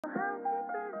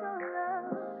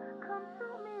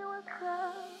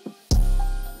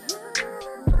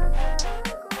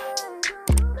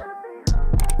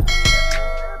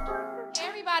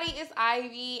it's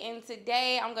Ivy, and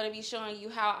today I'm going to be showing you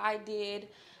how I did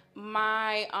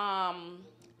my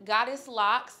goddess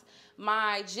locks,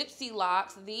 my gypsy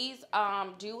locks. These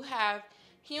do have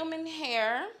human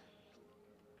hair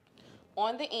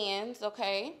on the ends,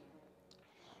 okay?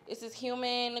 This is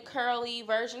human curly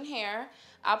virgin hair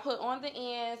I put on the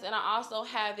ends, and I also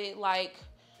have it like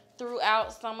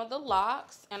throughout some of the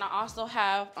locks, and I also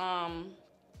have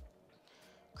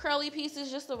curly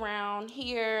pieces just around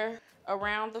here,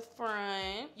 around the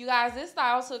front. You guys, this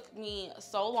style took me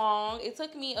so long. It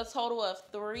took me a total of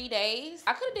 3 days.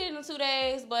 I could have did it in 2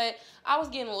 days, but I was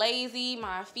getting lazy.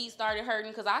 My feet started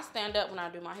hurting because I stand up when I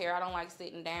do my hair. I don't like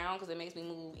sitting down because it makes me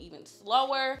move even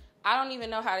slower. I don't even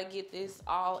know how to get this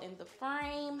all in the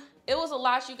frame. It was a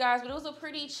lot, you guys, but it was a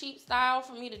pretty cheap style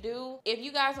for me to do. If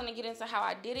you guys want to get into how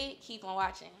I did it, keep on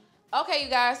watching. Okay, you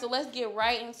guys, so let's get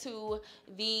right into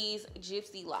these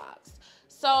gypsy locks.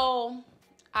 So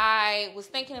I was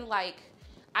thinking, like,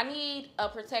 I need a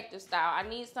protective style. I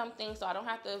need something so I don't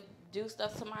have to do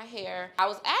stuff to my hair. I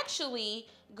was actually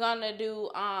gonna do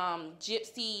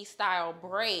gypsy style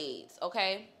braids,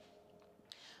 okay?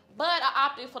 But I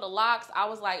opted for the locks. I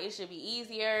was like, it should be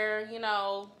easier, you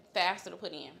know, faster to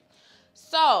put in.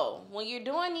 So when you're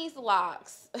doing these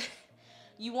locks,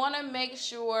 you want to make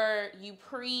sure you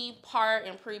pre-part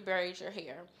and pre-braid your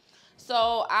hair.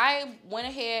 So I went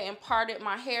ahead and parted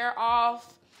my hair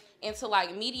off into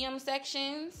like medium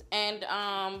sections and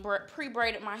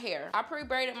pre-braided my hair. I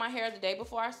pre-braided my hair the day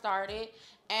before I started,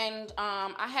 and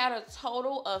I had a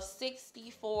total of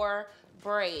 64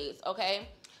 braids, okay?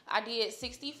 I did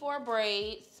 64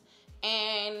 braids,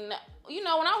 and you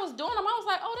know, when I was doing them, I was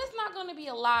like, oh, that's not gonna be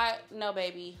a lot. No,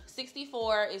 baby,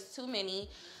 64 is too many.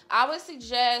 I would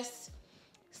suggest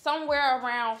somewhere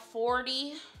around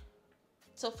 40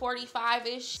 to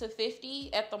 45-ish to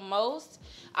 50 at the most.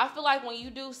 I feel like when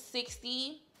you do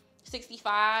 60,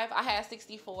 65, I had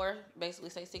 64, basically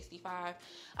say 65.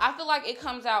 I feel like it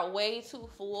comes out way too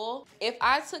full. If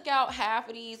I took out half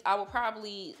of these, I would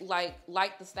probably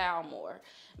like the style more,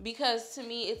 because to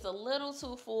me it's a little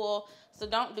too full. So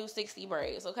don't do 60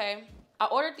 braids, okay? I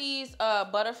ordered these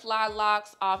butterfly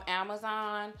locks off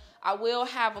Amazon. I will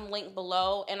have them linked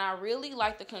below, and I really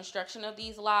like the construction of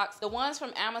these locks. The ones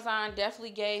from Amazon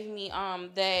definitely gave me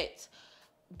that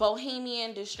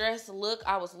bohemian distressed look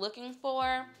I was looking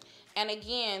for. And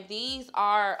again, these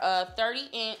are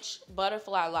 30-inch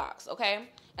butterfly locks, okay?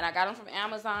 And I got them from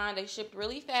Amazon. They shipped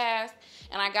really fast,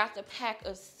 and I got the pack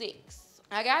of 6.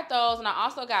 I got those, and I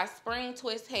also got spring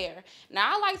twist hair.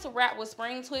 Now, I like to wrap with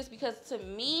spring twist because to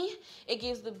me, it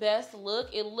gives the best look.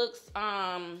 It looks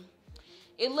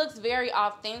very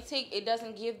authentic. It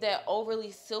doesn't give that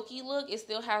overly silky look. It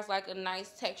still has like a nice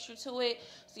texture to it.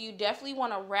 So you definitely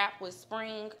want to wrap with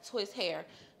spring twist hair.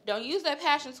 Don't use that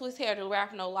passion twist hair to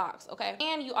wrap no locks, okay?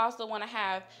 And you also want to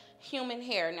have human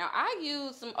hair. Now, I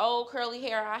used some old curly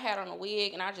hair I had on a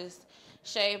wig, and I just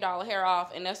shaved all the hair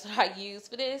off, and that's what I used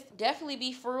for this. Definitely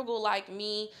be frugal like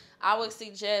me. I would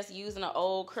suggest using an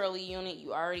old curly unit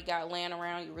you already got laying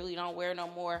around, you really don't wear no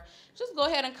more. Just go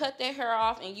ahead and cut that hair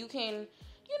off, and you can,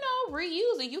 you know,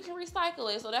 reuse it. You can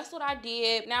recycle it. So that's what I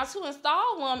did. Now, to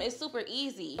install them is super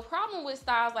easy. The problem with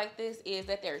styles like this is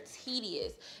that they're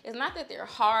tedious. It's not that they're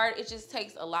hard. It just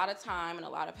takes a lot of time and a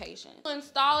lot of patience. To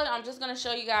install it, I'm just going to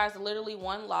show you guys literally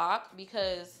one lock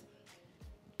because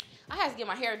I had to get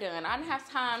my hair done. I didn't have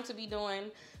time to be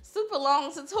doing super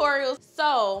long tutorials.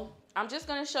 So I'm just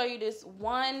going to show you this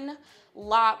one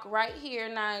lock right here.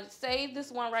 Now, save this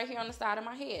one right here on the side of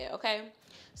my head, okay?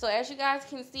 So as you guys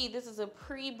can see, this is a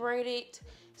pre-braided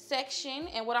section,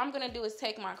 and what I'm gonna do is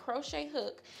take my crochet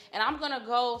hook and I'm gonna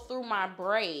go through my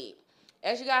braid.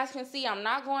 As you guys can see, I'm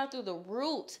not going through the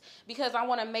root because I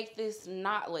want to make this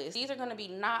knotless. These are going to be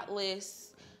knotless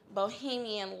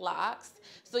bohemian locks.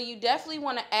 So you definitely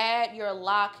want to add your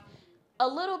lock a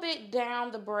little bit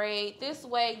down the braid. This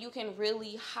way you can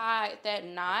really hide that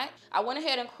knot. I went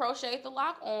ahead and crocheted the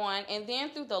lock on, and then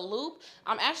through the loop,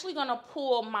 I'm actually gonna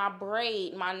pull my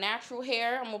braid, my natural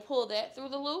hair, I'm gonna pull that through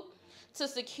the loop to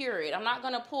secure it. I'm not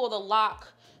gonna pull the lock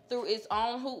through its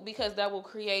own hoop because that will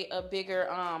create a bigger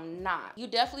knot. You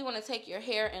definitely wanna take your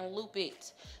hair and loop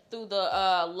it through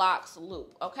the locks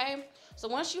loop, okay? So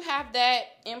once you have that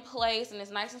in place and it's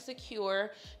nice and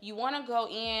secure, you want to go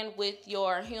in with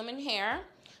your human hair.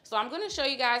 So I'm going to show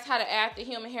you guys how to add the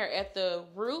human hair at the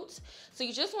root. So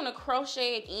you just want to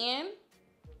crochet it in,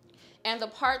 and the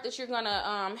part that you're going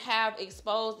to have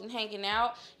exposed and hanging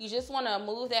out, you just want to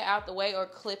move that out the way or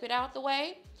clip it out the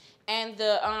way. And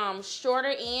the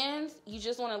shorter ends, you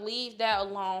just want to leave that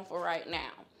alone for right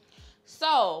now.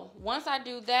 So once I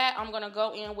do that, I'm gonna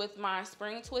go in with my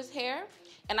spring twist hair,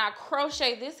 and I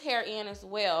crochet this hair in as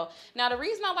well. Now the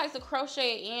reason I like to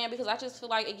crochet it in, because I just feel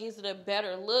like it gives it a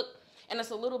better look, and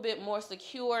it's a little bit more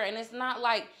secure, and it's not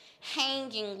like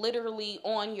hanging literally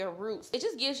on your roots. It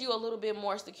just gives you a little bit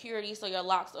more security, so your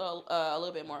locks are a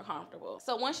little bit more comfortable.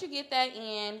 So once you get that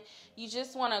in, you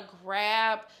just want to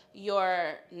grab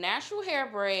your natural hair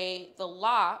braid, the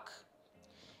lock.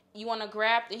 You want to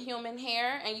grab the human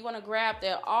hair, and you want to grab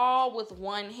that all with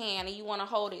one hand, and you want to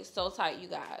hold it so tight, you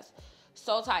guys,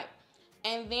 so tight.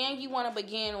 And then you want to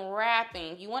begin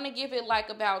wrapping. You want to give it like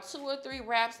about 2 or 3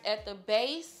 wraps at the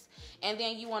base, and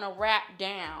then you want to wrap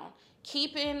down,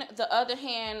 keeping the other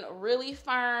hand really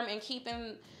firm, and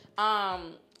keeping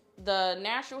the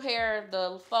natural hair,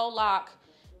 the faux lock,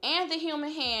 and the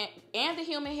human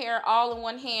hair all in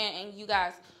one hand, and you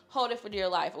guys hold it for dear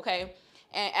life, okay?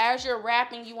 And as you're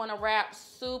wrapping, you want to wrap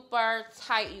super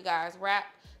tight, you guys. Wrap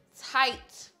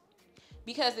tight,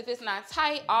 because if it's not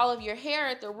tight, all of your hair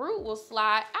at the root will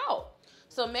slide out.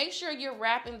 So make sure you're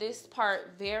wrapping this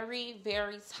part very,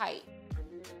 very tight.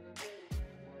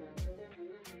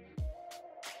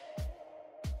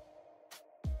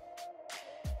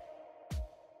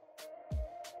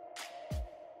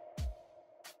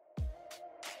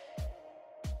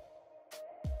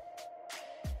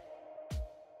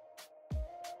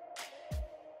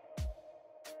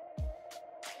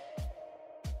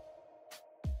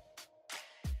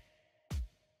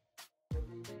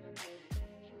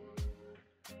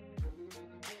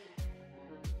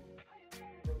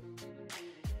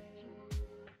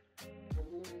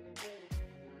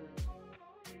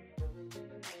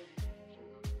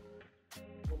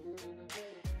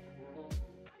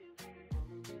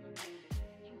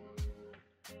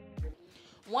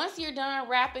 Once you're done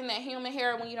wrapping that human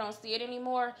hair, when you don't see it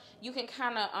anymore, you can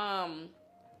kind of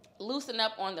loosen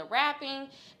up on the wrapping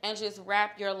and just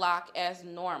wrap your lock as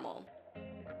normal.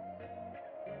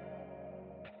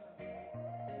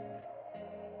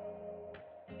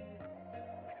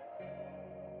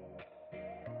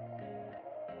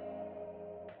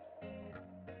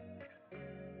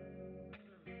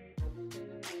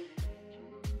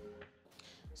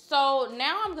 So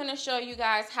now I'm going to show you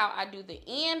guys how I do the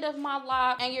end of my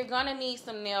lock, and you're going to need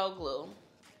some nail glue.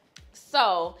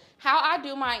 So how I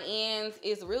do my ends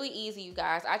is really easy, you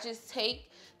guys. I just take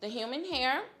the human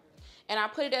hair and I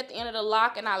put it at the end of the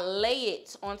lock, and I lay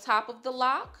it on top of the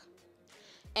lock.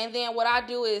 And then what I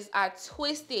do is I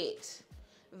twist it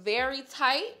very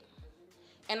tight,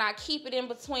 and I keep it in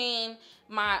between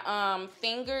my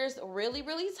fingers really,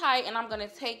 really tight. And I'm gonna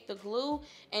take the glue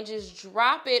and just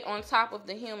drop it on top of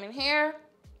the human hair.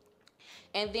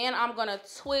 And then I'm gonna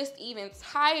twist even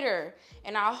tighter,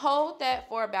 and I'll hold that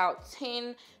for about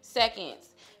 10 seconds.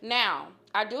 Now,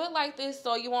 I do it like this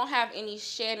so you won't have any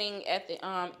shedding at the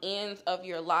ends of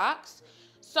your locks.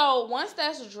 So once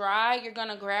that's dry, you're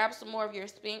gonna grab some more of your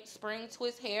spring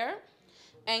twist hair,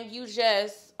 and you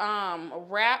just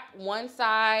wrap one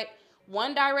side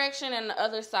one direction and the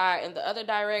other side in the other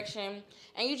direction.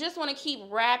 And you just want to keep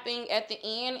wrapping at the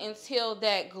end until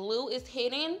that glue is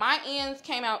hidden. My ends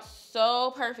came out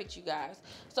so perfect, you guys.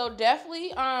 So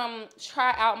definitely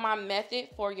try out my method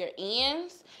for your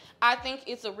ends. I think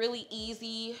it's a really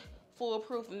easy,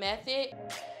 foolproof method.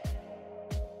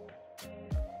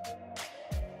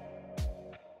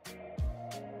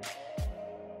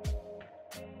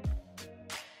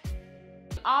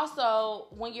 Also,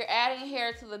 when you're adding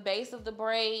hair to the base of the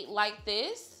braid like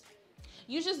this,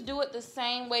 you just do it the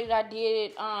same way that I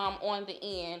did on the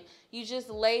end. You just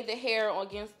lay the hair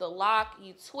against the lock,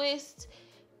 you twist,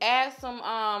 add some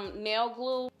nail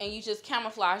glue, and you just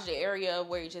camouflage the area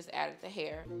where you just added the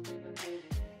hair.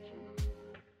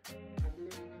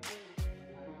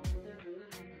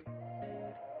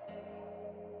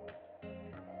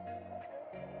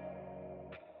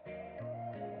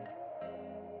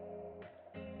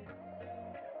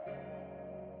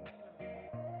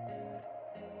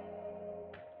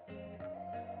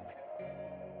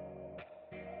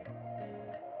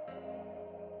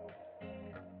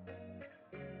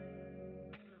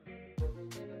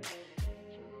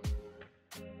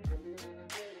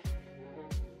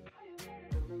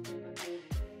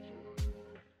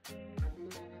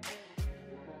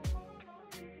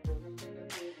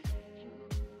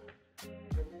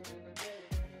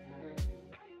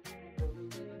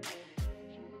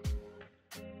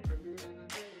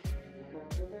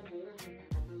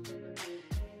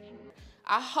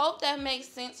 I hope that makes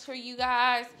sense for you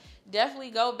guys.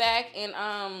 Definitely go back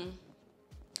and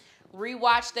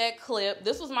rewatch that clip.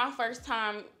 This was my first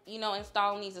time, you know,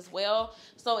 installing these as well.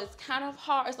 So it's kind of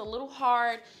hard. It's a little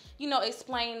hard, you know,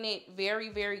 explaining it very,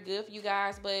 very good for you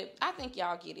guys, but I think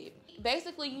y'all get it.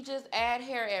 Basically, you just add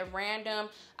hair at random.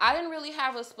 I didn't really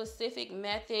have a specific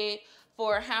method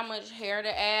for how much hair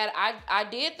to add. I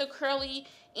did the curly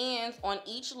ends on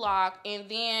each lock, and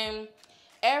then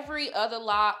every other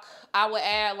lock I would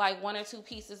add like 1 or 2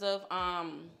 pieces of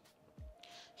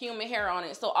human hair on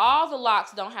it. So all the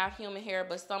locks don't have human hair,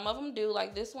 but some of them do.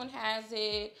 Like this one has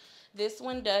it, this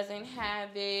one doesn't have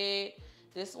it,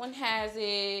 this one has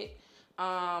it,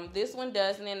 this one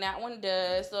doesn't, and that one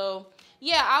does. So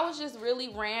yeah, I was just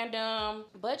really random.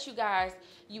 But you guys,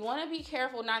 you want to be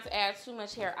careful not to add too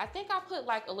much hair. I think I put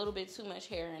like a little bit too much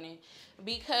hair in it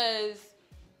because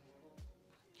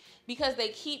they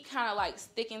keep kind of like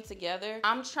sticking together.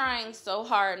 I'm trying so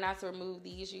hard not to remove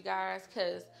these, you guys,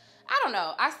 because I don't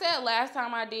know. I said last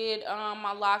time I did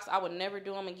my locks, I would never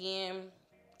do them again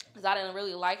because I didn't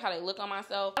really like how they look on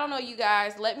myself. I don't know, you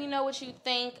guys. Let me know what you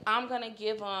think. I'm going to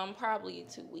give them probably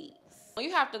 2 weeks.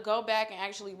 You have to go back and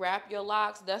actually wrap your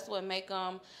locks. That's what make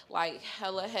them like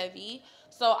hella heavy.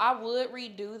 So I would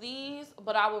redo these,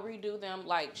 but I would redo them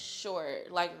like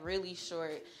short, like really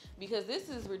short, because this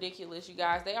is ridiculous, you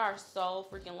guys. They are so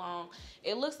freaking long.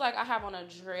 It looks like I have on a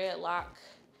dreadlock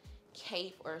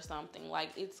cape or something.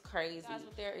 Like, it's crazy. Guys,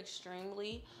 they're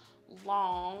extremely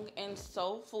long and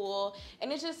so full,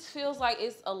 and it just feels like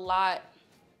it's a lot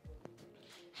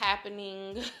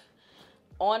happening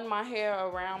on my hair,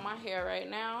 around my hair right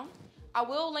now. I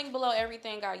will link below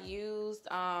everything I used.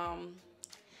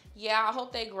 Yeah, I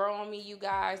hope they grow on me, you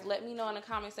guys. Let me know in the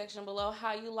comment section below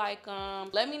how you like them.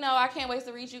 Let me know. I can't wait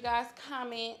to read you guys'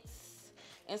 comments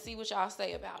and see what y'all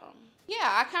say about them. Yeah,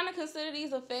 I kind of consider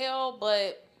these a fail,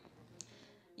 but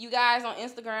you guys on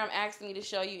Instagram asked me to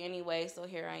show you anyway, so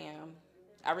here I am.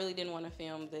 I really didn't want to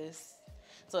film this,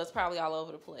 so it's probably all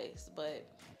over the place. But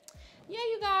yeah,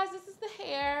 you guys, this is the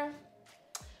hair.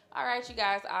 All right, you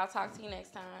guys, I'll talk to you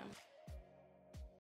next time.